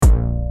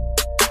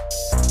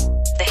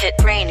Hit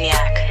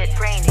Brainiac. Hit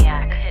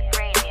Brainiac. Hit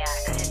Brainiac.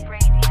 Hit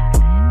Brainiac.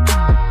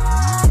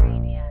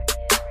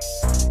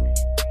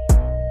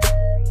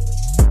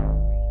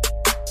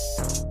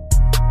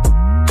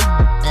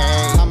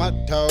 Hey, mama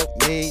told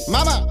me,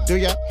 mama, do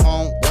your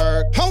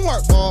homework.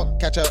 Homework, or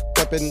catch a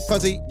flippin'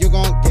 fuzzy, you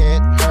gon' get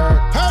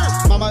hurt.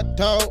 Hurt. Mama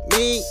told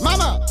me,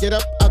 mama, get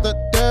up out the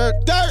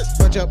dirt. Dirt.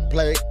 Put your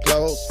play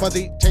clothes,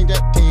 fuzzy, change your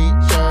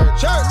t-shirt.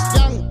 Shirt.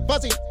 Young,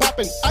 fuzzy,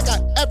 poppin', I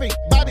got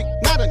everybody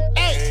nodding.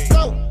 Hey,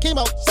 flow,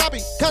 chemo, sabi,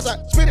 cause I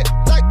spit it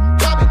like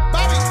Bobby.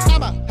 Bobby,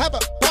 I'ma have a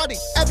party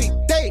every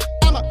day.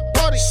 I'm a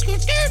party.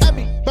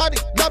 Everybody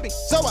love me,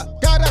 so I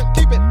gotta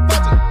keep it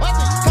fuzzy.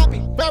 Fuzzy, copy,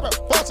 rapper,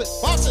 faucet,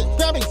 faucet.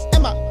 Grammys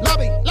in my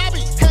lobby,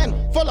 lobby. Hand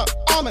full of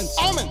almonds,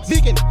 almonds.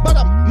 Vegan, but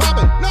I'm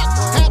mobbing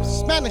nuts. Half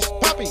Spanish,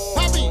 poppy,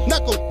 poppy.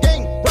 Knuckle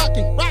gang,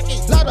 rocky, rocky.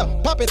 Lot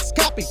of puppets,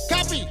 copy,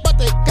 copy. But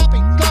they copy,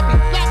 sloppy,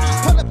 sloppy.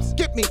 Pull-ups,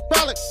 get me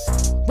frolic.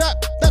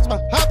 Rap, that's my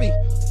hobby.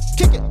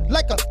 Kick it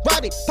like a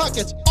body.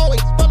 Pockets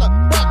always full of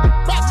broccoli,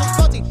 broccoli.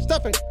 Fuzzy,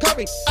 stuffing,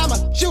 curry. I'ma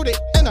shoot it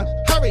in a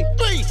hurry.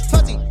 Free,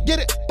 fuzzy, get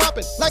it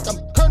poppin' like I'm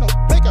Colonel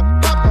Baker.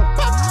 Popcorn,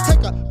 pop.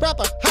 Take a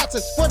rapper,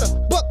 hostage for the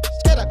book.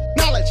 Scatter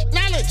knowledge,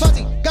 knowledge.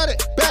 Fuzzy, got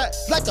it bad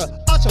like a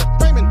Usher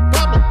Raymond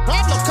problem,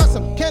 problem.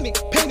 Custom candy,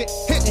 painted,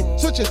 hitting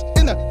switches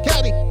in a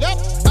caddy. Yep,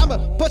 I'ma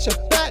push a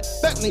bad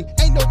Bentley.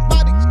 Ain't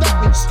nobody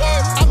stop me.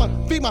 I'ma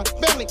feed my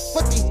family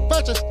with these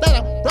verses that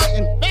I'm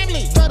writing.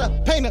 Family, try to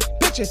paint a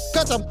picture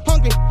cause I'm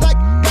hungry like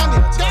Gandhi.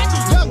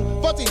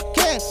 Young fuzzy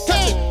can't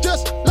catch it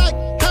just like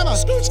hammer.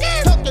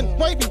 Talking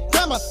wavy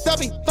grammar that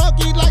be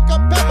funky like a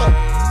pepper.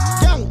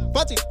 Young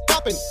fuzzy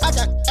poppin', I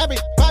got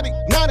everybody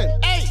nodding.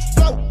 Hey,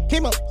 flow,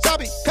 chemo,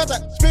 sabi, cause I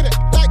spit it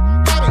like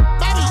Bobby.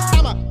 Bobby,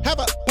 I'ma have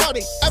a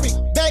party every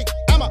day.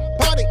 I'm a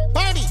party,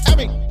 party.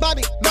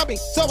 Everybody love me,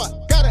 so I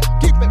gotta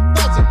keep it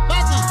fuzzy,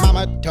 fuzzy.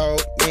 Mama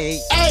told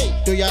me,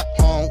 hey, do your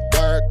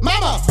homework.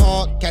 Mama,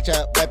 or catch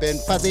a weapon,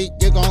 fuzzy,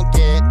 you gon'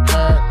 get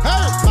hurt.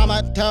 Hurt.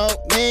 Mama told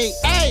me,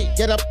 hey,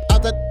 get up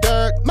out the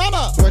dirt.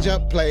 Mama, where'd your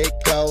play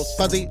clothes,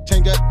 fuzzy,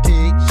 change your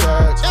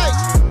t-shirt. Hey.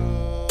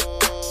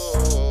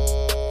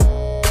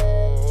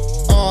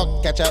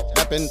 Or catch a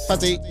weapon,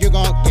 fuzzy, you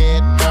gon'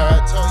 get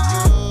hurt.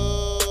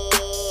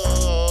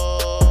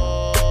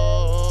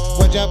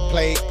 Where'd your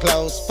play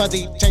clothes,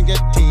 fuzzy, change your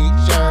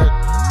t-shirt.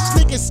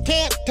 Sneakers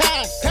can't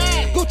tie,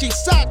 Gucci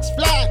socks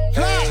fly,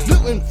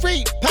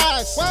 gluten-free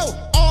pies, whoa,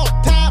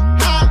 all-time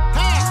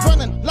high,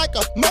 running like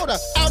a motor,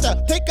 outer,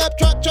 pickup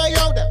truck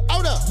Toyota,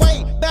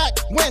 way back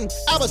when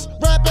I was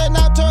rapping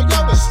out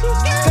Toyotas,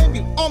 send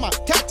you on my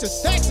taxes,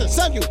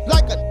 send you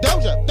like a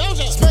Doja,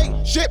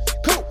 spaceship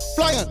coupe,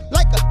 flying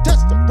like a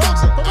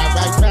Testarossa. I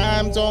write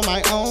rhymes on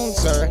my own,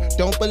 sir,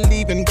 don't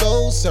believe in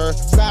gold, sir,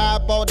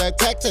 stop all the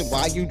texting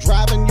while you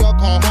driving your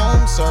car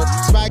home, sir,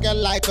 swagger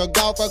like a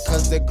golfer,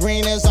 cause the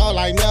green is all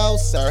I know,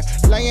 sir,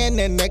 laying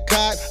in the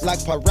cut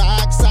like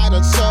peroxide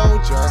of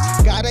soldier,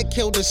 gotta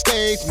kill the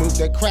stage, move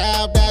the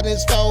crowd, that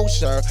is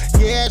kosher,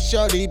 yeah,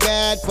 shorty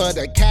bad, but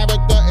the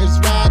character is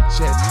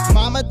ratchet,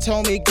 mama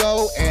told me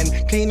go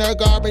and clean her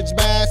garbage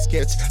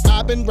baskets,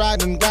 I've been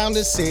riding down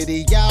the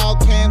city, y'all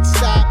can't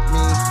stop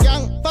me,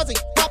 young fuzzy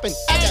poppin',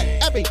 I got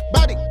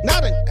everybody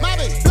nodding,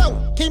 mobbing, flow,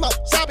 chemo,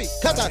 sabi,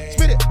 cause I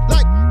spit it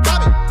like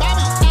Bobby,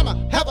 Bobby, I'ma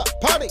have a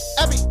party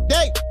every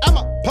day, I'm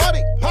a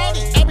party,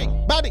 party,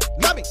 everybody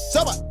love me,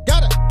 so I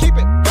gotta keep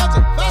it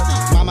fuzzy,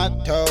 fuzzy. Mama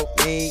told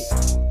me,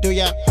 do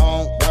your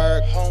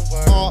homework,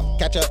 or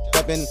catch a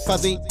weapon,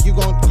 fuzzy, you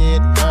gon'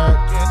 get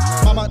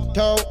hurt. Mama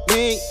told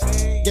me,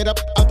 get up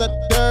out the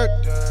dirt,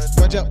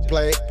 where'd your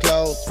play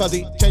clothes,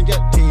 fuzzy, change your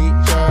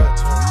t-shirt.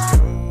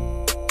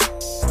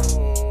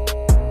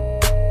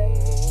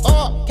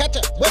 Or catch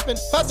a whippin'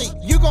 fuzzy,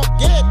 you gon'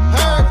 get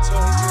hurt.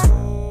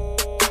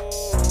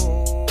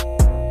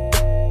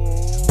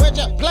 Where'd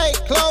your play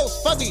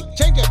clothes, fuzzy,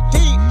 change your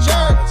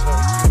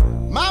t-shirt.